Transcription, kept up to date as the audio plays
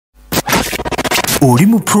Oli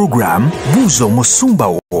mu program Buuza Omusumba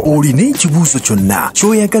wo. Olina ekibuuzo kyonna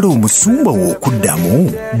ky'oyagala omusumba wo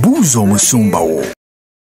okuddamu. Buuza Omusumba wo.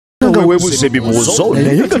 Nga weebuuza ebibuuzo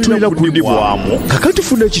naye nga tulina kuddibwamu, kakati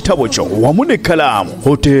funa ekitabo kyo wamu n'ekkalaamu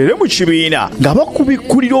oteere mu kibiina nga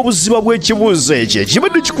bakubikkulira obuziba bw'ekibuuzo ekyo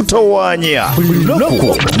ekibadde kikutawaanya buli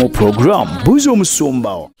lunaku mu puroguramu Buuza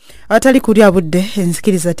Omusumba wo. Atali kulya budde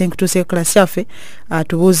enzikiriza tenkutuuse klasi yaffe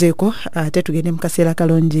atubuuzeeko ate tugende mu kaseera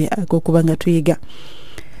kalungi ak'okuba nga tuyiga.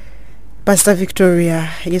 Pastor Victoria,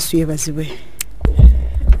 Yesu yeebazibwe.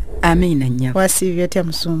 Amina nnyo. Wasiibye atya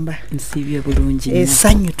Musumba? Nsiibye bulungi nnyo.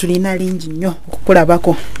 Essanyu tulina lingi nnyo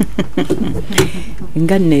okukulabako.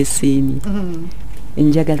 Nga neesiimye.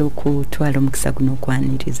 Njagala okutwala omukisa guno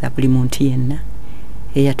okwaniriza buli muntu yenna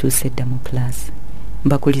eyatuuse edda mu klasi.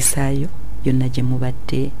 Mbakulisaayo yonna gye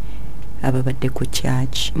mubadde, ababadde ku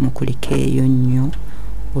church mukuliko eyo nnyo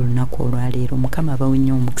olunaku olwaleero. Mukama abawe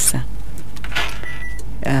nnyo omukisa.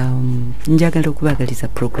 Njagala okubagaliza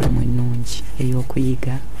programu ennungi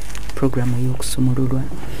ey'okuyiga, programu ey'okusumululwa.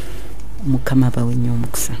 Mukama abawe nnyo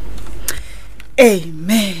omukisa.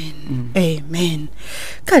 Amen. Amen.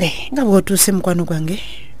 Kale nga bw'otuuse mukwano gwange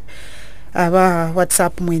aba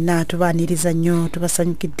WhatsApp mwena tubaaniriza nnyo,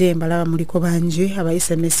 tubasanyukidde, mbalaba muliko bangi, aba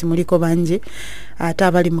SMS muliko bangi, ate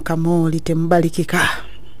abali mu kamooli temubalikika.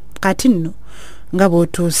 Kati nno nga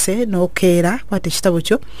bw'otuuse n'okeera, kwata ekitabo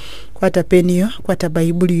kyo, kwata peni yo, kwata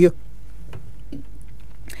bayibuli yo.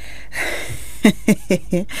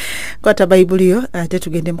 Kwata bayibuli yo ate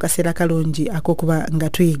tugende mu kaseera kalungi ak'okuba nga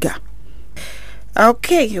tuyiga.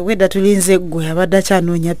 Okay, weda tulinze gwe abadde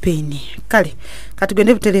akyanoonya peni. Kale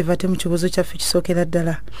katugende butereeva ate mu kibuuzo kyaffe kisookera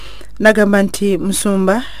ddala. Nagamba nti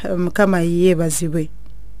Musumba, Mukama yeebazibwe.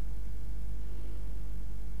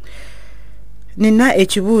 Nina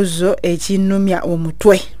ekibuuzo ekinnumya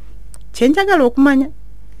omutwe kye njagala okumanya.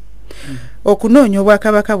 Okunoonya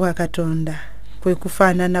obwakabaka bwa Katonda kwe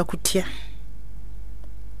kufaanana kutya?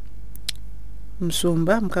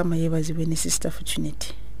 Musumba, Mukama yeebazibwe ne Sister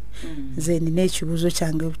Fortunate. Nze nina ekibuuzo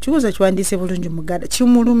kyange. Ekibuuzo kiwandiise bulungi muganda,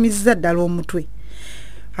 kimulumizza ddala omutwe.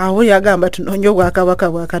 Awo yagamba tunoonye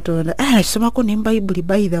obwakabaka bwa Katonda. Nakisomako ne mu Bayibuli,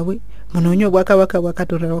 by the way. Munoonye obwakabaka bwa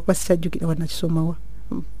Katonda, wakuba sikyajjukira wanakisomawa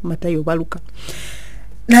Matayo Baluka.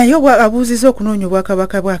 Naye abuuzizza okunoonya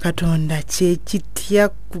obwakabaka bwa Katonda kye kitya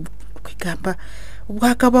kwegamba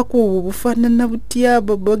obwakabaka obwo bufaanana butya,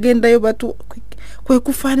 bagendayo batu kwe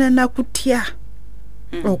kufaanana kutya?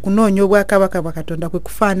 Okunoonya obwakabaka bwa Katonda kwe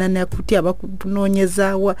kufaanana kutya?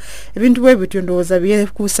 Bakunoonyezaawa ebintu bwe bityo ndowooza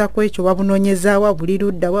byekuusako ekyo, babunoonyezaawa buli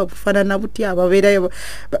ludda wa bufaanana butya? Ababeerayo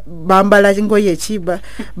bambala ngoye ki,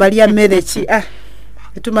 balya mmere ki?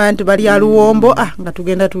 Tumanya nti balya luwombo, nga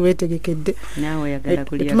tugenda tulwetegekedde. Naawe oyagala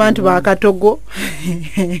kulya tumanya nti bakatogo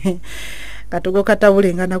katogo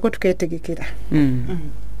katabule nga nako tuketegekera.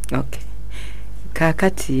 Okay.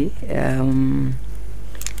 Kakati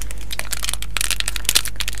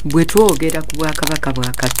bwe twogera ku bwakabaka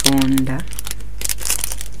bwa Katonda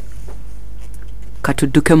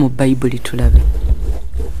katudduke mu Bayibuli tulabe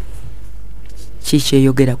kiki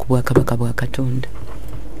eyogera ku bwakabaka bwa Katonda,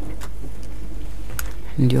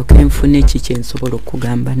 ndyoke nfune kiki nsobola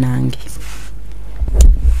okugamba nange.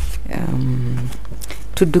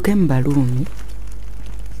 Tudduke mu Baluumi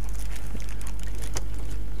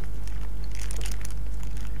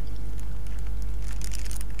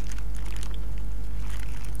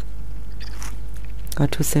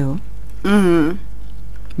katuseho.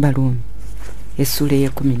 Baluumi essula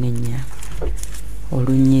ey'e14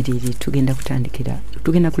 olunyiriri tugenda kutandikira,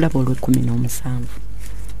 tugenda kulaba olw'17.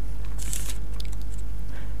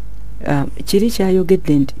 Kiri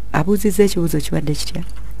kyayogedde nti abuuzizza ekibuuzo kibadde kitya?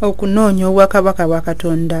 Okunoonya obwakabaka bwa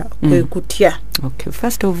Katonda kwe kutya? Okay,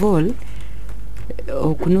 first of all,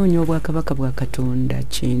 okunoonya obwakabaka bwa Katonda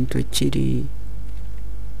kintu kiri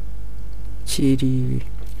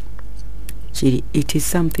it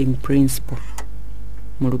is something principle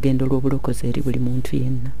mu lugendo lw'obulokozi eri buli muntu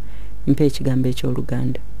yenna. Mpa ekigambo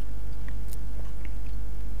eky'Oluganda.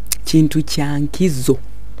 Kintu kya nkizo.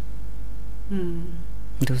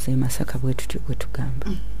 Ndoze Masaka bwe tutyo bwe tugamba.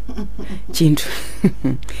 Kintu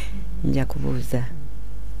nja kubuuza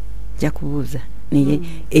naye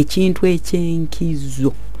ekintu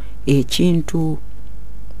ekyenkizo, ekintu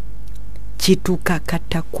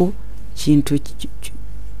kitukakatako, kintu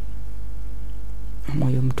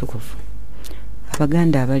Mwoyo Mutukuvu.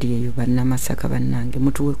 Abaganda abali eyo bannamasaka bannange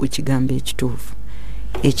mutuwe ku kigambo ekituufu,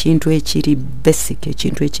 ekintu ekiri basic,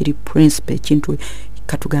 ekintu ekiri principle, ekintu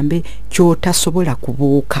katugambe kyotasobola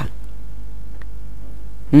kubuuka.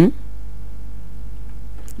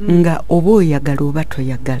 Nga oba oyagala oba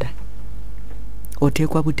toyagala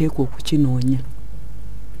oteekwa buteekwa okukinoonya.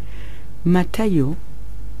 Matayo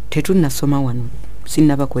tetunnasoma wano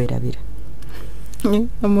sinnaba kwerabira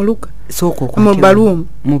Omuluka soko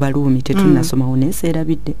mu Baluumi tetunnasoma wano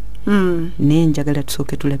neserabidde nenjagala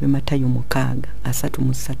tusooke tulabe Matayo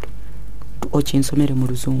 6:33 okinsomere mu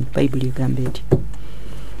Luzungu Bayibuli egamba eti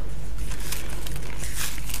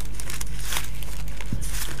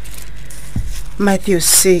Matthew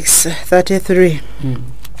 6:33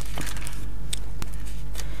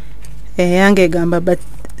 Yange gamba, but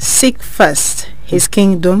seek first his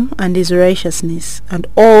kingdom and his righteousness, and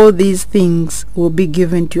all these things will be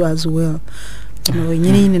given to you as well.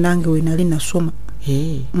 Nyini nange we nali nasoma.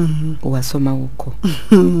 Wasoma uko.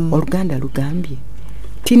 Oluganda lugambye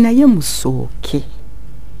tinaye musooke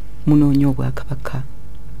munoonye Obwakabaka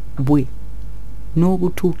bwe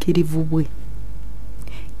n'obutuukirivu bwe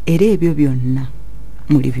era ebyo byonna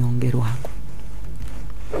muli byongerwako.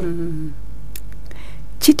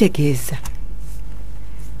 Kitegeeza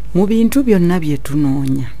mu bintu byonna bye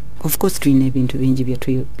tunoonya, of course tulina ebintu bingi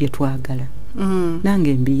bye twagala.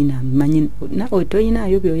 Nange mbiina manyi nawe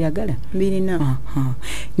toyinaayo by'oyagala mbirina.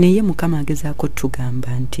 Naye Mukama agezaako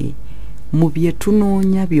tugamba nti mu bye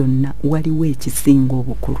tunoonya byonna waliwo ekisinga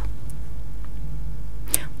obukulu,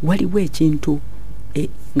 waliwo ekintu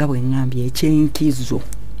nga bwe ngambye ekyenkizo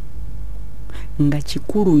nga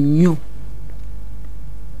kikulu nnyo,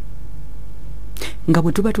 nga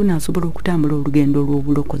bwe tuba tunaasobola okutambula olugendo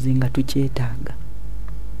lw'obulokozi nga tukyetaaga.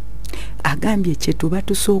 Agambye kye tuba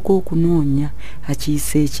tusooka okunoonya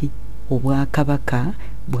akiyise eki Obwakabaka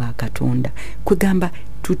bwa Katonda. Kugamba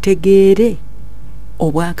tutegeere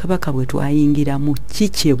Obwakabaka bwe twayingiramu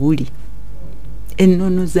kikye buli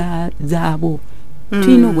ennono zaabo.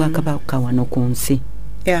 Tulina Obwakabaka wano ku nsi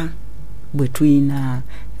bwe tulina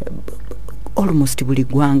almost buli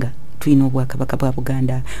ggwanga tulina Obwakabaka bwa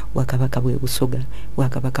Buganda, Obwakabaka bwe Busoga,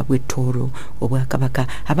 Obwakabaka bwe Tooro, Obwakabaka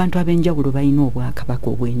abantu ab'enjawulo balina Obwakabaka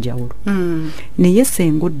obw'enjawulo. Naye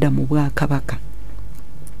senga odda mu Bwakabaka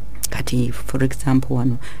kati for example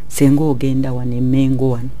wano senga ogenda wano Emmengo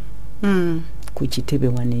wano ku kitebe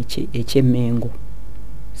wano eky'Emmengo,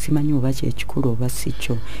 simanyi oba kyekikulu oba si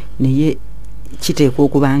kyo, naye kiteekwa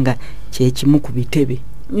okuba nga kyekimu ku bitebe.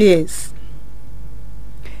 Yes.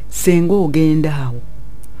 Senga ogenda awo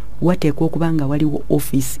wateekwa okuba nga waliwo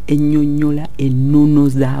office ennyonnyola ennono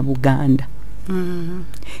za Buganda.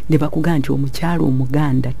 Ne bakugamba nti omukyalo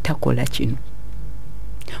Omuganda takola kino,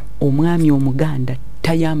 omwami Omuganda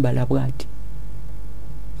tayambala bw'ati,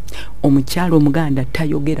 omukyalo Omuganda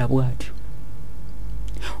tayogera bw'atyo,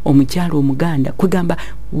 omukyalo Omuganda kugamba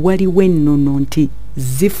waliwo ennono nti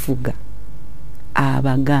zifuga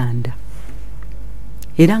Abaganda.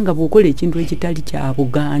 Era nga bw'okola ekintu ekitali kya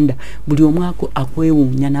Buganda buli omu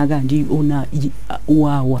akwewuunya n'agamba nti ona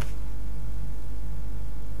waawa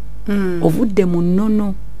ovudde mu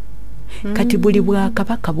nnono. Kati buli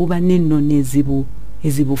Bwakabaka buba n'ennono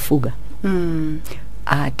ezibufuga.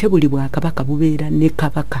 Ate buli Bwakabaka bubeera ne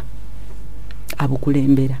kabaka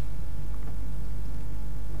abukulembera.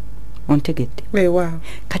 Ontegedde?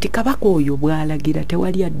 Kati kabaka oyo bw'alagira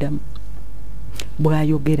tewali addamu,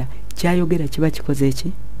 bw'ayogera kyayogera kiba kikoze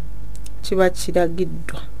eki? Kiba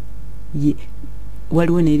kiragiddwa.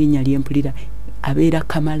 Waliwo n'erinnya lyempulira abeera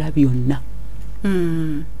kamala byonna.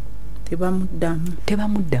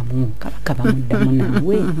 Tebamuddamu kabaka bamuddamu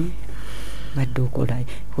naawe badde okola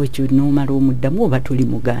ekyo n'omala omuddamu oba tuli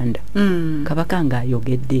Muganda. Kabaka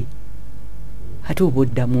ng'ayogedde ate oba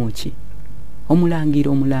oddamu ki?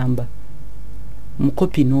 Omulangira omulamba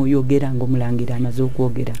mukopi n'oyogera ng'omulangira amaze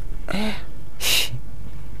okwogera.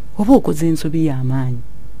 Oba okoze ensobi y'amaanyi.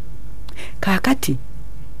 Kaakati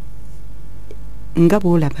nga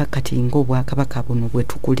bw'olaba kati ng'Obwakabaka buno bwe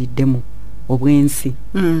tukuliddemu obw'ensi,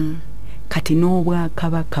 kati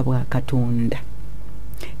n'Obwakabaka bwa Katonda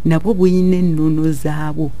nabwo buyina ennono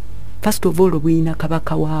zaabwo. First of all buyina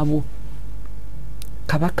kabaka waabwo.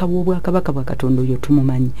 Kabaka w'Obwakabaka bwa Katonda oyo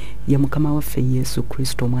tumumanyi ye Mukama waffe Yesu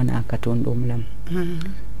Kristo omwana wa Katonda omulamu.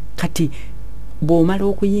 Kati bw'omala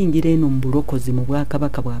okuyingira eno mu bulokozi mu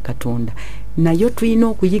Bwakabaka bwa Katonda nayo tulina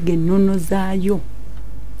okuyiga ennono zaayo.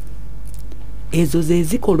 Ezo ze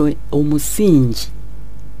zikola omusingi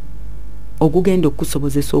ogugenda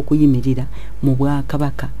okusobozesa okuyimirira mu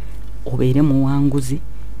Bwakabaka obeere muwanguzi,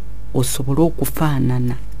 osobole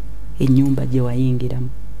okufaanana ennyumba gye wayingiramu.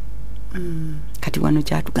 Kati wano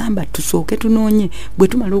kyatugamba tusooke tunoonye bwe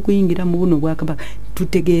tumala okuyingira mu buno Bwakabaka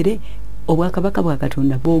tutegeere Obwakabaka bwa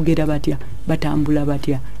Katonda boogera batya, batambula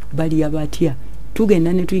batya, balya batya.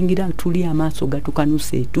 Tugenda ne tuyingira tuli amaaso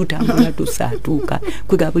gatukanuse, tutambula tusaatuuka,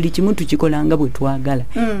 kwega buli kimu tukikolanga bwe twagala.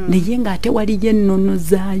 Naye ng'ate waliyo ennono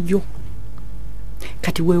zaayo.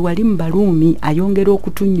 kati we wali mu Baluumi ayongera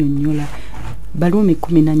okutunnyonnyola Baluumi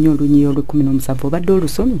 14 olunyiriro lwe 17 obadde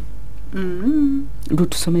olusomye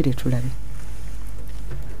lutusomere tulabe.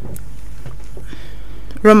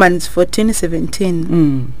 Romans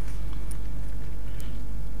 14:17.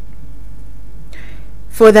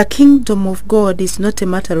 For the kingdom of God is not a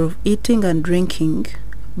matter of eating and drinking,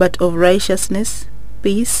 but of righteousness,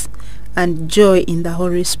 peace, and joy in the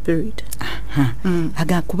Holy Spirit.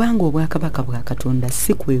 Aga kubanga obwakabaka bwa Katonda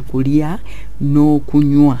si kwe kulya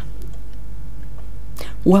n'okunywa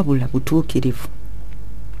wabula butuukirivu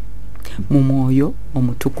mu mwoyo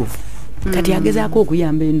omutukuvu. Kati agezaako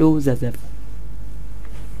okuyamba endowooza zaffe.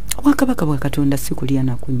 Obwakabaka bwa Katonda si kulya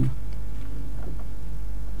na kunywa.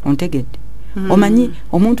 Ontegedde? Omanyi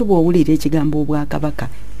omuntu bw'owulira ekigambo obwakabaka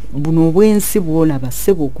buno obwensi bw'olaba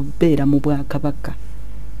ssebo okubeera mu bwakabaka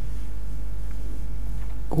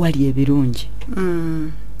wali ebirungi.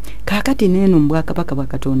 Kaakati neeno mu bwakabaka bwa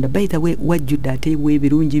Katonda by the way wajjudde ateebwa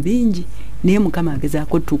ebirungi bingi naye Mukama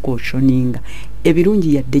agezaako tukoshoninga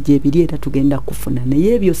ebirungi yadde gye biri era tugenda kufuna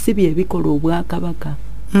naye ebyo si bye bikola obwakabaka.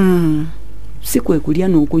 Si kwe kulya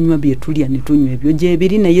n'okunywa bye tulya ne tunywa ebyo gye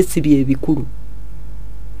biri naye si bye bikulu.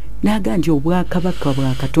 Naga nti obwakabaka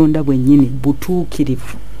bwa Katonda bwennyini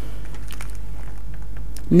butuukirivu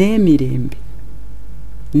n'emirembe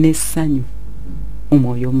n'essanyu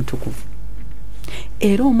omwoyo omutukuvu.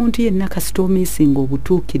 Era omuntu yenna kasita omisinga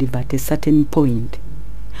obutuukirivu at a certain point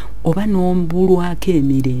oba n'ombulwako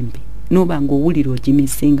emirembe n'oba ng'owulira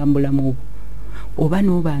ogimisinga mu bulamu obwo oba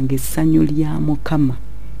n'oba ng'essanyu lya Mukama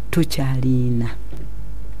tokyaliina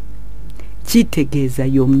kitegeeza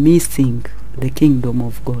you're missing the kingdom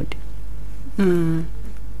of God.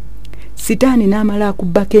 Sitaani n'amala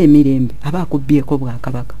akubbako emirembe aba akubbyeko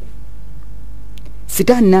bwakabaka.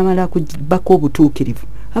 Sitaani n'amala akubbako obutuukirivu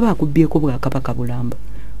aba akubbyeko bwakabaka bulamba.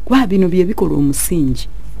 Kuba bino bye bikola omusingi.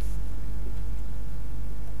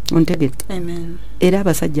 Ontegedde? Amen. Era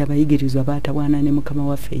abasajja abayigirizwa baatawaana ne Mukama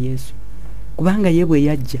waffe Yesu. Kubanga ye bwe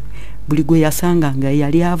yajja buli gwe yasanga nga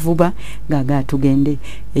yali avuba nga tugende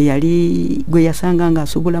yali gwe yasanga nga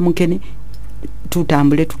asubula mukene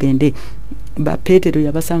tutambule tugende. Ba Petero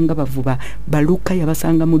yabasanga bavuba, Baluka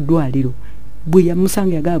yabasanga mu ddwaliro. Bwe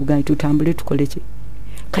yamusanga yagabwa tutambule tukoleki.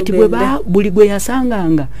 Kati buli gwe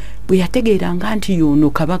yasanganga bwe yategeeranga nti yono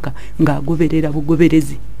kabaka ng'agoberera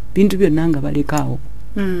bugoberezi bintu byonna nga balekaawo.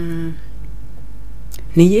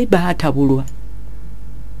 Naye baatabulwa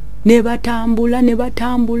ne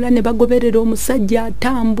batambula ne bagoberera omusajja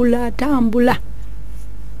atambula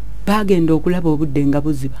bagenda okulaba obudde nga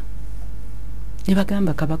buziba ne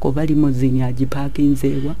bagamba kabaka oba limozini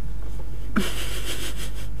agipaakinzeewa.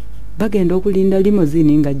 Bagenda okulinda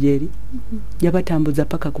limozini nga jeri yabatambuza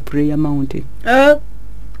paka ku Prayer Mountain.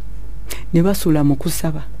 Ne basula mu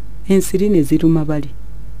kusaba ensiri ne ziruma bali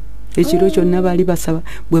ekiro kyonna bali basaba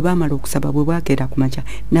bwe baamala okusaba bwe bwakeera ku makya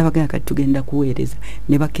n'abagamba kati tugenda kuweereza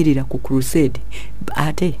ne bakirira ku crusade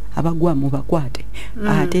ate abagwa mu bakwate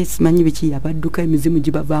ate simanyi biki abadduka emizimu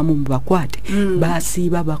gibavaamu mu bakwate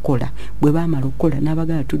baasiiba bakola bwe baamala okukola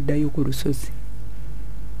n'abagamba tuddayo ku lusozi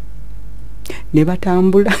ne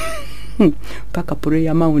batambula paka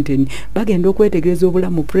Prayer Mountain bagenda okwetegereza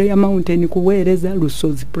obulamu Prayer Mountain kuweereza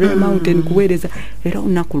lusozi Prayer Mountain kuweereza. Era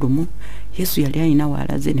olunaku lumu Yesu yali alina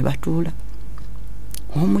waalaze ne batuula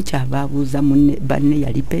omukyaba abuuza munne banne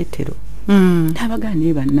yali Petero n'abagamba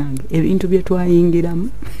naye bannange ebintu bye twayingiramu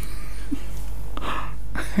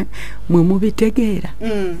mwe mubitegeera.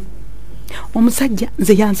 Omusajja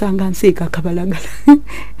nze yansanga nsiika kabalagala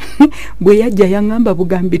bwe yajja yaŋŋamba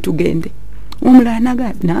bugambi tugende. Omulala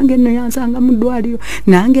naga nange nno yansanga mu ddwaliro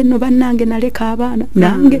nange nno bannange naleka abaana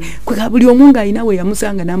nange buli omu ng'alina we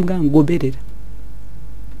yamusanga n'amugamba ngoberera.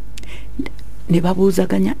 Ne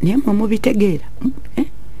babuuzaganya naye mwe mubitegeera.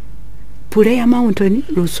 Prayer Mountain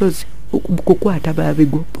lusozi kukwata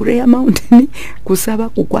babigo Prayer Mountain kusaba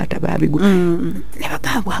kukwata babigo. Ne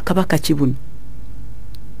bagamba Bwakabaka kibuno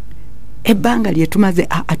ebbanga lye tumaze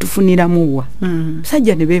atufuniramu wa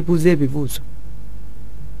sajja ne beebuuza ebibuuzo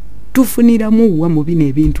tufuniramu wa mu bino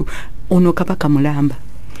ebintu ono kabaka mulamba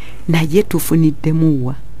naye tufuniddemu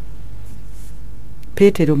wa.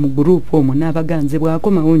 Petero mu gurupu omwo n'abaganze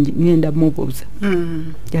bw'akomawo ngenda mubuuza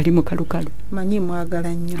yali mukalukalu manyi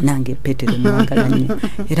mwagala nnyo nange Petero mwagala nnyo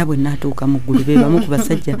era bwe naatuuka mu ggulu be bamu ku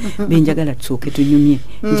basajja benjagala tusooke tunyumye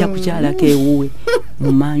nja kukyalako ewuwe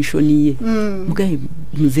mu manshoni ye mugaye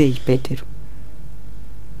muzeeyi Petero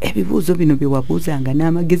ebibuuzo bino bye wabuuzanga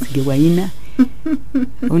n'amagezi ge wayina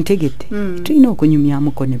ontegedde tulina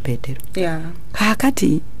okunyumyamuko ne Petero.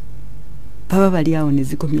 Kaakati baba bali awo ne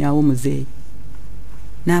zikomyawo muzeeyi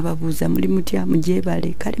n'ababuuza muli mutya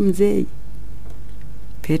mugyebale kale muzeeyi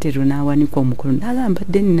Petero n'awanika omukulu n'agamba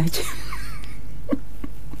ddeni nakyo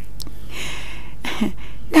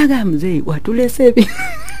n'agamba muzeeyi watulese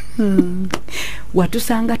ebintu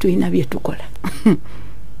watusanga tulina bye tukola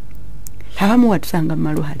abamu watusanga mu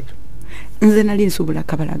malwaliro nze nali nsuubula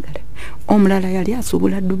Kabalagala omulala yali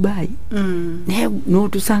asuubula Dubai naye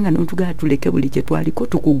n'otusanga n'otugala tuleke buli kye twaliko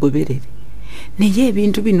tukugoberere naye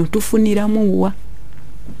ebintu bino tufuniramu wa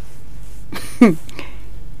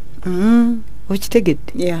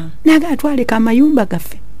okitegedde naga twaleka amayumba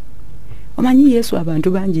gaffe omanyi Yesu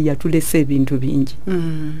abantu bangi yatulese ebintu bingi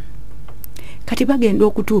kati bagenda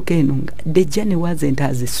okutuuka eno nga the journey wasn't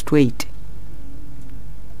as straight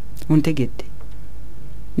ontegedde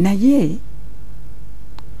naye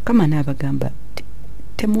kama n'abagamba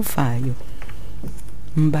temufaayo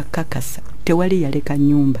mbakakasa tewali yaleka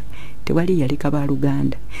nyumba tewali yaleka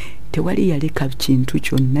baluganda tewali yaleka kintu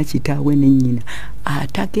kyonna kitaawe ne nnyina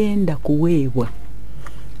atagenda kuweebwa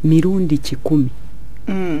mirundi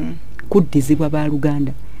 10 kuddizibwa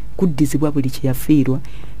baluganda kuddizibwa buli kyeyafiirwa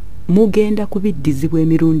mugenda kubiddizibwa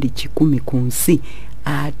emirundi 10 ku nsi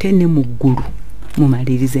ate ne mu ggulu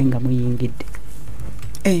mumalirize nga muyingidde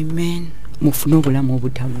amen mufune obulamu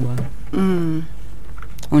obutaggwaawo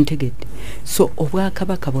ontegedde so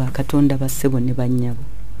obwakabaka bwa Katonda bassebo ne bannyabo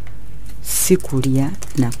si kulya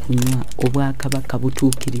na kunywa obwakabaka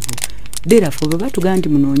butuukirivu therefore bwe batugamba nti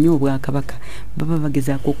munoonye obwakabaka baba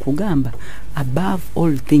bagezaako kugamba above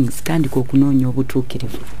all things tandika okunoonya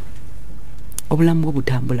obutuukirivu obulamu bwo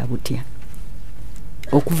butambula butya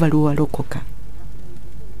okuva lwewalokoka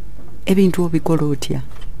ebintu obikola otya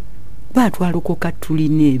batwalokoka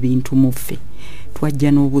tulina ebintu muffe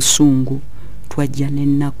twajja n'obusungu twajja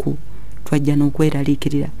n'ennaku twajja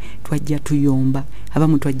n'okweraliikirira twajja tuyomba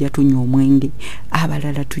abamu twajja tunywa omwenge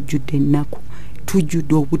abalala tujjudde ennaku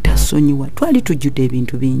tujjudde obutasonyiwa twali tujjudde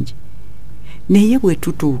ebintu bingi naye bwe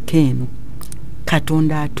tutuuka eno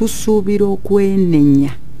Katonda atusuubira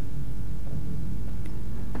okwenenya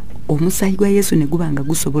omusaayi gwa Yesu ne gubanga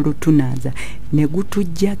gusobola otunaaza ne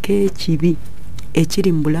gutujjako ekibi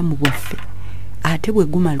ekiri mu bulamu bwaffe ate bwe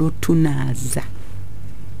gumala otunaaza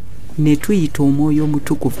ne tuyita Omwoyo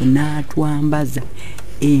Omutukuvu n'atwambaza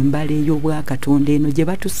embala ey'obwakatonda eno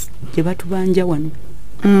gye batubanja wano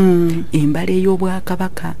embala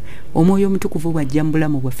ey'obwakabaka Omwoyo Omutukuvu bw'ajja mu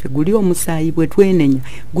bulamu bwaffe guli omusaayi bwe twenenya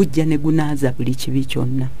gujja ne gunaaza buli kibi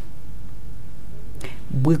kyonna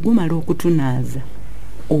bwe gumala okutunaaza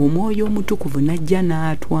Omwoyo Omutukuvu n'ajja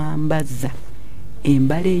n'atwambaza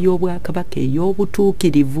embala ey'obwakabaka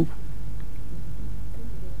ey'obutuukirivu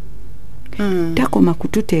takoma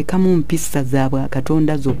kututeeka mu mpisa za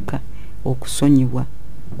Bwakatonda zokka okusonyiwa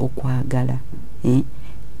okwagala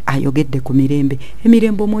ayogedde ku mirembe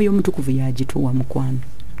emirembe Omwoyo Omutukuvu yagituwa mukwano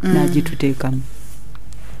n'agituteekamu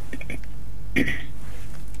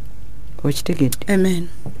okitegedde amen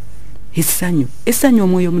essanyu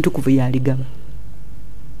Omwoyo Omutukuvu yaligaba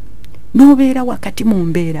n'obeera wakati mu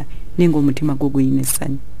mbeera nenga omutima gwo guyina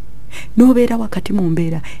essanyu n'obeera wakati mu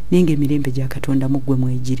mbeera nenga emirembe gya Katonda mu ggwe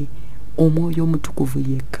mwegiri Omwoyo Omutukuvu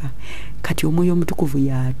yekka kati Omwoyo Omutukuvu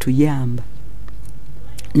yatuyamba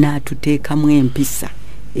n'atuteekamu empisa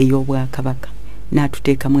ey'obwakabaka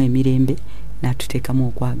n'atuteekamu emirembe n'atuteekamu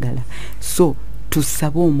okwagala so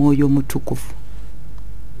tusabe Omwoyo Omutukuvu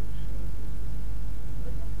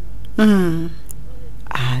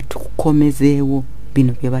atukomezeewo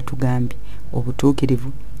bino bye batugambye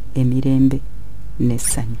obutuukirivu emirembe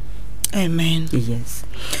n'essanyu amen yes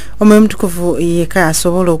Omwoyo Omutukuvu yekka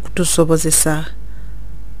asobola okutusobozesa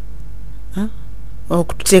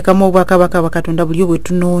okututeekamu obwakabaka bwa Katonda buli bwe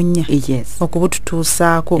tunoonya yes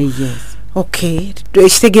okubututuusaako yes okay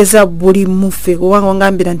ekitegeeza buli muffe owange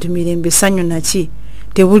ngambira nti mirembe essanyu naki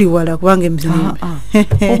tebuli wala kubanga emirembe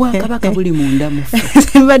obwakabaka buli munda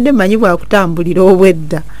muffe mbadde manyi bwakutambulira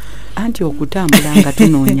obwedda anti okutambula nga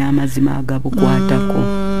tunoonya amazima agabukwatako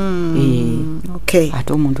okay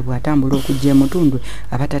ate omuntu bw'atambula okujja Mutundwe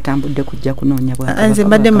abatatambudde kujja kunoonya bwakabaka nze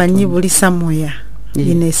mbadde manyi buli samoya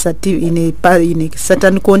in a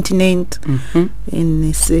certain continent in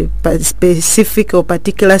a specific or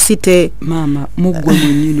particular city mama muggwe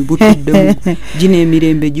mwennyini butudde gino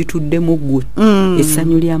emirembe gitudde muggwe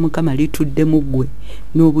essanyu lya Mukama litudde muggwe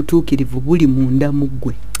n'obutuukirivu buli munda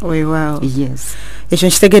muggwe wow yes ekyo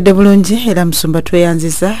nkitegedde bulungi era Musumba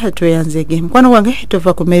tweyanzege mukwano gwange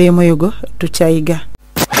tova ku mmere y'omwoyo tukyayiga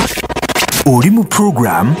oli mu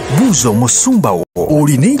program Buuza Omusumba wo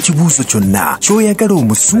olina ekibuuzo kyonna ky'oyagala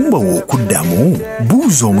omusumba wo okuddamu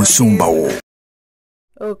Buuza Omusumba wo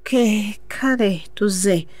okay kale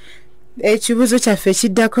tuze Ekibuzo kyaffe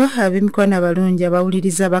kiddako ab'emikono abalungi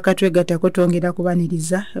abawuliriza bakatwegattako twongera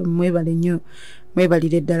kubaniriza mwebale nnyo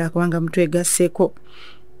mwebalire ddala kubanga mutwegasseeko.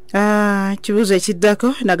 Kibuzo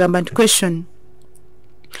ekiddako nagamba nti question.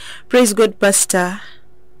 Praise God, Pastor.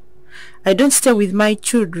 I don't stay with my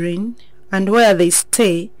children, and where they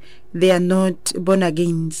stay, they are not born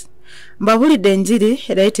again. Mbabulidde enjiri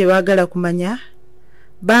era tebaagala kumanya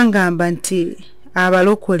bangamba nti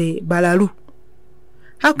abalokole balalu.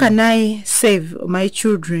 How can I save my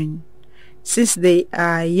children since they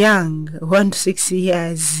are young, 1 to 6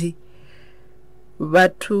 years?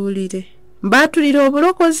 Batulire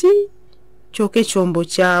obulokozi kyoke kyombo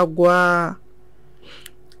kyagwa.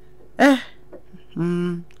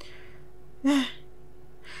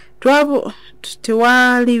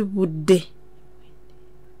 Tewali budde.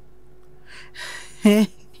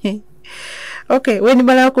 Okay, when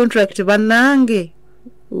bala contract banange,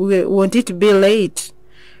 we want it to be late.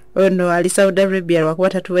 Oh no, ali Saudi Arabia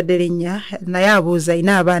wakwata tuwadde linnya naye abuuza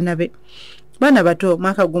ina abaana be. Baana bato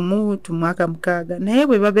mwaka gumu tu mwaka mukaaga. Naye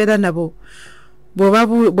bwe babeera nabo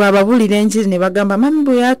bw'ababulira enjiri ne bagamba mami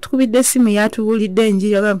bwe yatukubidde essimu yatuwulidde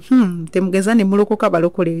enjiri agamba temugeza ne mulokoka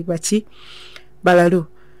balokole baki balalu.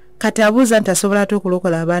 Kati abuuza nti asobola ate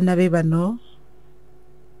okulokola abaana be bano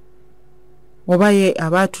oba ye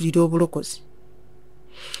abaatulira obulokozi.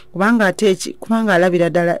 Kubanga alabira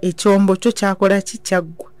ddala ekyombo kyo kyakola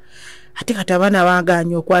kikyaggwa. Ate kati abaana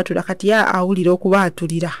baaganya okwatula kati ya awulira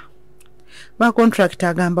okubaatulira. Ba contract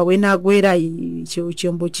agamba we nagwera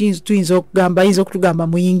kyombo tuyinza okugamba ayinza okutugamba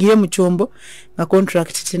muyingire mu kyombo nga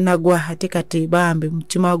contract tinagwa. Ate kati bambe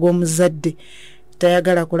mutima gw'omuzadde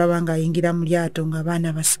tayagala kulaba nga ayingira mu lyato nga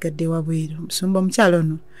abaana basigadde wabweru. Omusumba omukyalo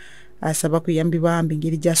ono asaba kuyambibwa bambi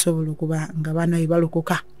ngeri gy'asobola okuba nga abaana be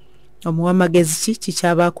balokoka. Omuwa magezi ki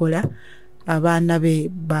kyabakola abaana be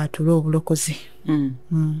baatula obulokozi.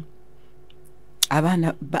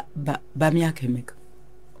 Abaana ba myaka emeka?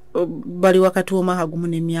 Bali wakati w'omwaka gumu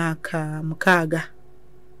n'emyaka 6.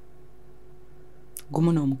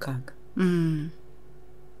 Gumu n'omukaaga.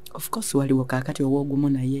 Of course waliwo kaakati ow'ogumu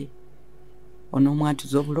naye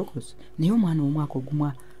onoomwatuza obulokozi naye omwana w'omwaka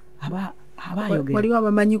ogumu aba ayogera. Waliwo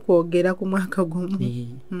abamanyi kwogera ku mwaka gumu.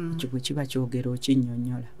 Ekyo bwe kiba kyogera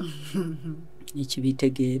okinnyonnyola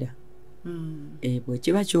ekibitegeera. Bwe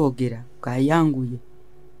kiba kyogera kayanguye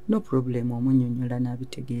no problem omunnyonnyola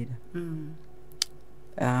n'abitegeera.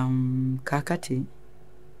 Kaakati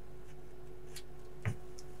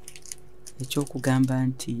ekyokugamba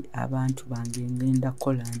nti abantu bange ngenda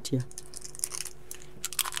kukola ntya,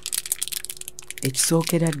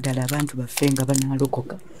 ekisookera ddala abantu baffe nga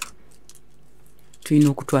banaalokoka tulina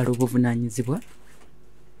okutwala obuvunaanyizibwa.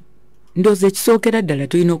 Ndowooza ekisookera ddala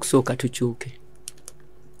tulina okusooka tukyuke.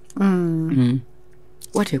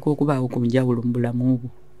 Wateeka okubaawo ku njawulo mu bulamu obwo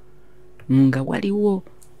nga waliwo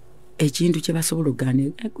ekintu kye basobola okugaana.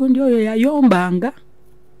 Gundi oyo yayombanga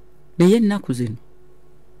naye ennaku zino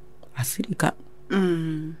asirika.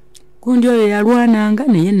 Gundi oyo yalwananga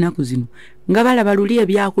naye ennaku zino nga balaba luli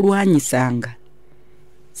ebyakulwanyisanga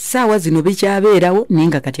saawa zino bikyabeerawo naye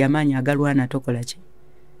nga kati amaanyi agalwana tokola ki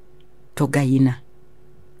togayina.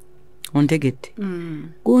 Ontegedde?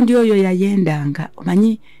 Gundi oyo yayendanga.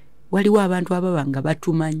 Omanyi waliwo abantu ababa nga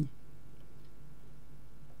batumanyi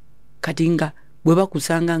kati nga bwe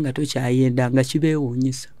bakusanga nga tokyayendanga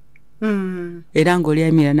kibeewuunyisa. Era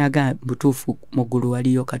ng'olyamira naga butuufu mu ggulu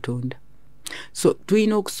waliyo Katonda. So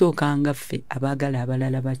tulina okusooka nga ffe abaagala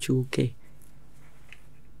abalala bakyuke.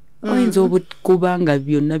 Oyinza okuba nga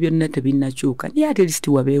byonna tebinnakyuka naye at least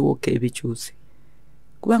wabeewooko ebikyuse.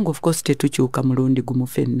 Kubanga of course tetukyuka mulundi gumu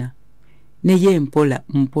ffenna. Naye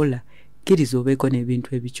mpola kkiriza obeeko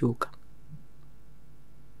n'ebintu ebikyuka.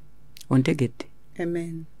 Ontegedde?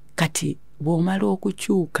 Amen. Kati bw'omala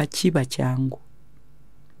okukyuka kiba kyangu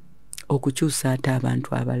okukyusa ate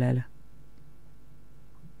abantu abalala.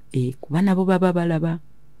 Kuba nabo baba balaba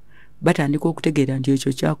batandika okutegeera nti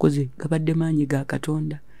ekyo kyakoze gabadde maanyi ga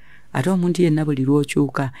Katonda. Ate omuntu yenna buli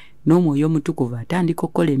lw'okyuka n'omwoyo omutukuvu atandika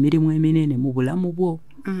okukola emirimu eminene mu bulamu bwo.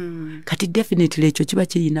 Kati definitely ekyo kiba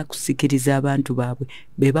kirina kusikiriza abantu baabwe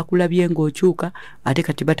be bakulabye ng'okyuka ate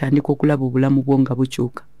kati batandika okulaba obulamu bwo nga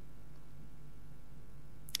bukyuka.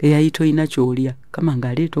 Eyali toyina ky'olya kama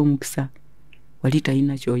ng'aleeta omukisa, wali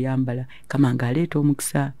toyina ky'oyambala kama ng'aleeta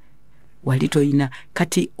omukisa, wali toyina.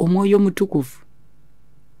 Kati omwoyo omutukuvu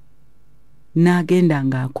n'agenda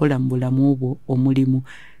ng'akola mu bulamu obwo omulimu.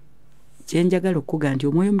 Kyenjagala okuga nti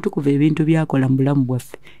omwoyo omutukuvu ebintu byakola mu bulamu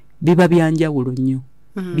bwaffe biba byanjawulo nnyo,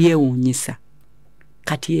 byewuunyisa.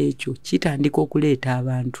 Kati ekyo kitandika okuleeta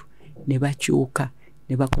abantu ne bakyuka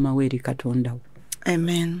ne bakomawo eri Katonda wo.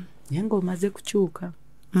 Amen. Naye ng'omaze kukyuka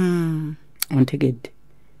ontegedde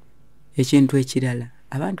ekintu ekirala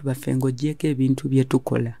abantu baffe ng'oggyeko ebintu bye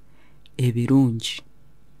tukola ebirungi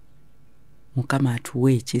Mukama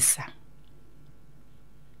atuwa ekisa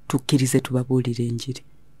tukkirize tubabuulire enjiri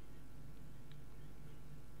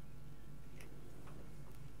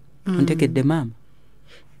ontegedde maama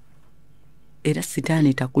era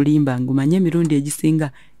sitaani takulimba ngumanye emirundi egisinga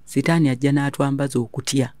sitaani ajja n'atwambaza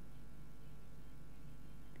okutya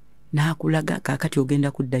n'akulaga kaakati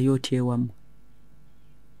ogenda kuddayo otya ewamu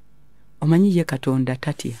omanyi ye Katonda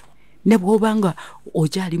tatya ne bw'obanga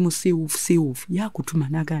okyali musiiwufu yakutuma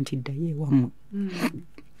naga nti ddayo ewamu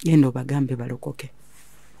genda obagambe balokoke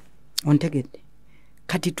ontegedde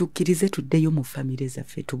kati tukkirize tuddeyo mu famire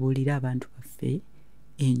zaffe tubuulire abantu baffe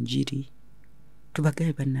enjiri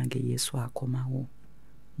tubagabe bannange Yesu akomawo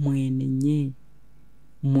mwenenye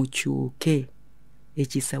mukyuke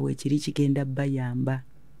ekisawo ekiri kigenda bayamba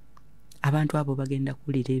abantu abo bagenda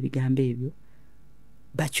kuwulira ebigambo ebyo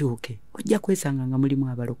bakyuke ojja kwesanga nga mulimu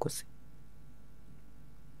abalokozi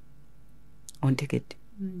ontegedde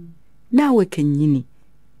naawe kennyini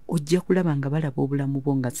ojja kulaba nga balaba obulamu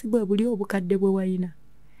bwo nga si bwe buli obukadde bwe wayina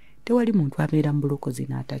tewali muntu abeera mu bulokozi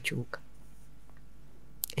n'atakyuka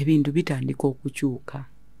ebintu bitandika okukyuka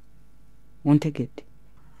ontegedde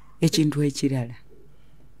ekintu ekirala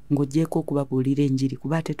ng'oggyeko okubabuulira enjiri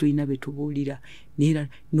kuba ate tulina be tubuulira neera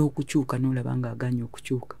n'okukyuka n'olaba ng'aganya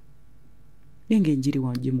okukyuka naye ng'enjiri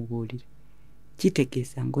wagimubuulira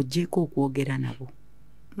kitegeeza ng'oggyeko okwogera nabo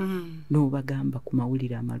n'obagamba ku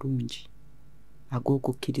mawulire amalungi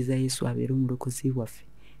ag'okukkiriza Yesu abeere omulokozi waffe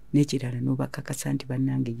n'ekirala n'obakakasa nti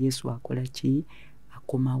bannange Yesu akola ki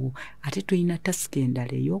akomawo ate tulina tasika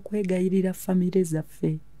endala ey'okwegayirira famire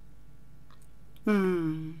zaffe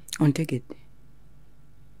ontegedde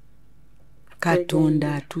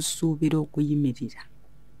Katonda atusuubira okuyimirira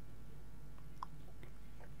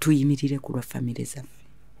tuyimirire ku lwa famire zaffe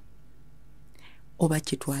oba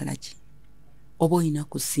kitwala ki oba oyina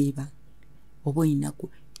kusiiba oba oyina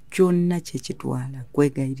kyonna kyekitwala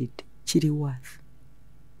kwegayiridde kiri waafu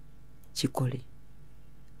kikole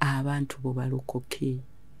abantu bo balokoke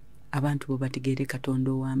abantu bo bategeere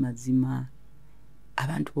Katonda ow'amazima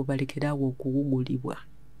abantu bo balekerawo okuwugulibwa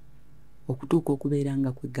okutuuka okubeera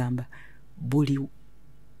nga kwegamba buli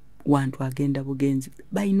wantu agenda bugenzi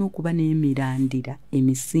balina okuba n'emirandira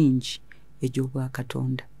emisingi egy'obwa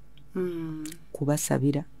Katonda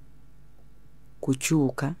kubasabira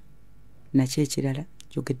kukyuka nakyo ekirala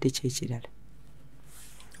jogedde kyekirala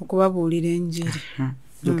okubabuulira enjiri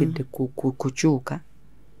jogedde kukyuka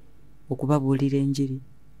okubabuulira enjiri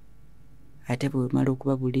ate bwe mala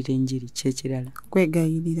okubabuulira enjiri kyekirala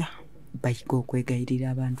kwegayirira bayiga okwegayirira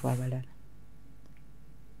abantu abalala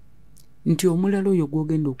nti omulala oyo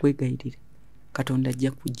gw'ogenda okwegayirira Katonda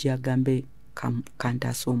ajja kujja agambe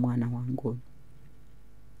kantaasa omwana wange oyo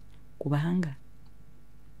kubanga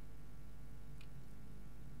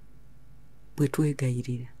bwe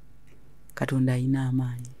twegayirira Katonda alina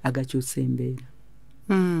amaanyi agakyusa embeera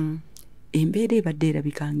embeera ebadde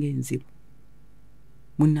erabika ng'enzibu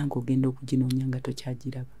munnange ogenda okuginoonya nga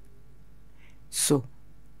tokyagiraba so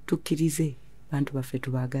tukkirize bantu baffe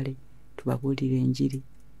tubaagale tubabuulire enjiri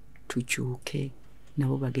tukyuke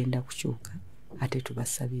nabo bagenda kukyuka ate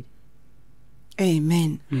tubasabire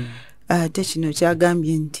amen ate kino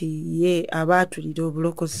kyagambye nti ye abaatulira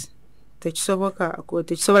obulokozi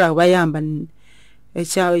tekisobola kubayamba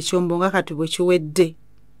ekyombo nga kati bwe kiwedde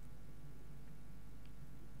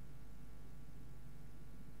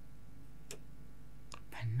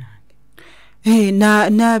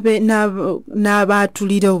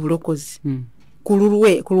n'abaatulira obulokozi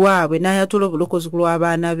ku lwabwe n'ayatula obulokozi ku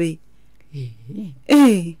lw'abaana be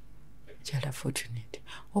kyala fortunate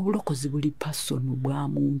obulokozi buli pasono bwa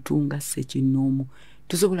muntu nga ssekinnoomu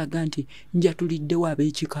tusobolaga nti njatuliddewo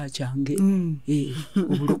ab'ekika kyange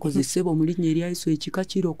obulokozi ssebo mu linnya erya Yesu ekika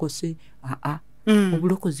kirokose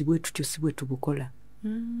obulokozi bwe tutyo si bwe tubukola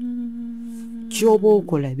ky'oba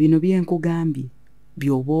okola bino byenkugambye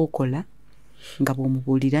by'oba okola nga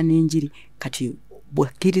bw'omubuulira n'enjiri kati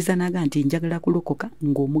bwakkiriza naga nti njagala kulokoka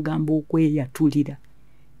ng'omugambo okweyatulira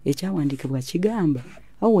ekyawandiikibwa kigamba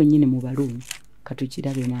awo wennyini mu Baluumi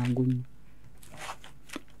katukirabe mangu nnyo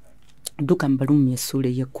dduka mu Baluumi essuula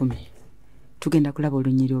ey'ekkumi tugenda kulaba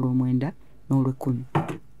olunyiri olw'omwenda n'olw'ekkumi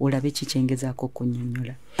olabe kikyengezaako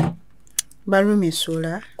okunnyonnyola Baluumi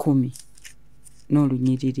essuula 10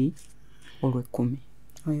 n'olunyiriri olw'ekkumi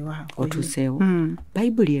otuuseewo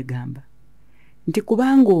Bayibuli egamba nti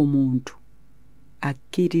kubanga omuntu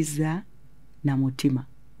akkiriza na mutima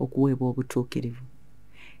okuweebwa obutuukirivu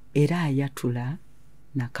era ayatula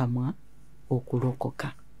nakamwa okulokoka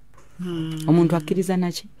omuntu akkiriza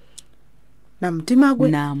naki na mutima gwe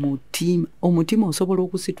na mutima omutima osobola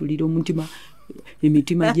okusitulira omutima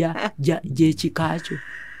emitima gy'ekikakyo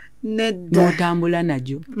n'otambula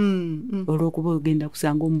najyo olw'okuba ogenda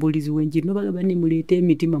kusanga omubuulizi w'enjiri nobagamba nimuleeta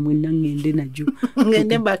emitima mwenna ŋŋende najyo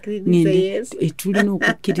tulina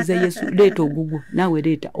okukkiriza yesu leeta ogugwo naawe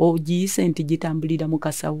leeta ogiyise nti gitambulira mu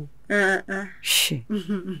kasawo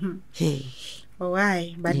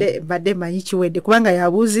Owai, badde manyi kiwedde kubanga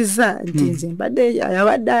yabuuzizza nti nze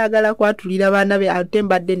yabadde ayagala kwatulira baana be ate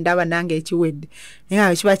mbadde ndaba nange ekiwedde naye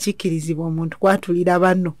nga kiba kikkirizibwa omuntu kwatulira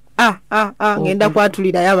banno ngenda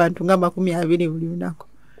kwatulirayo abantu nga 20 buli lunaku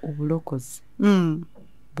obulokozi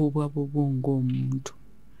bubwa bubunga omuntu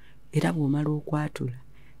era bw'omala okwatula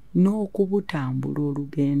n'okubutambula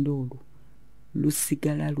olugendo olwo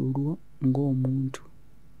lusigala lulwo ng'omuntu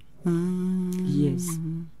yes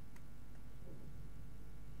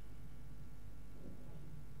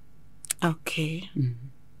okay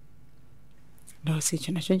ndosi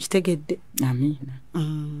ekyo nakyo nkitegedde amina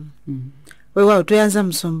weewaawo tweyanza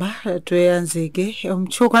Musumba tweyanzeege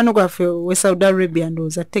omukyukaano gwaffe we Saudi Arabia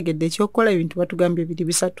ndowooza tutegedde ekyokukola ebintu batugambye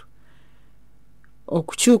 2-3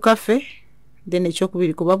 okukyuka ffe then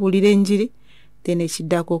ekyokubiri kubabuulira enjiri then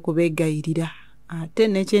ekiddako okubeegayirira ate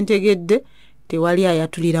nekyentegedde tewali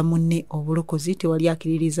ayatulira munne obulokozi tewali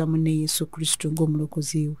akiririza munne Yesu Kristo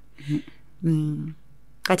ng'omulokozi we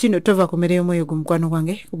kati no tova kumereyo moyo gumukwano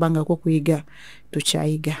gwange kubanga ko kuyiga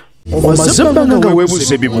tukyayiga omaze ebbanga nga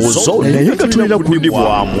weebuuza ebibuuzo naye nga tulina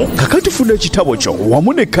kudibwamu kakati funa ekitabo kyo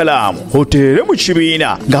wamu n'ekkalaamu oteere mu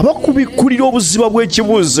kibiina nga bakubikkulira obuziba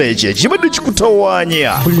bw'ekibuuzo ekyo ekibadde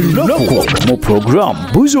kikutawaanya buli lunaku mu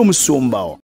puroguramu Buuza Omusumba.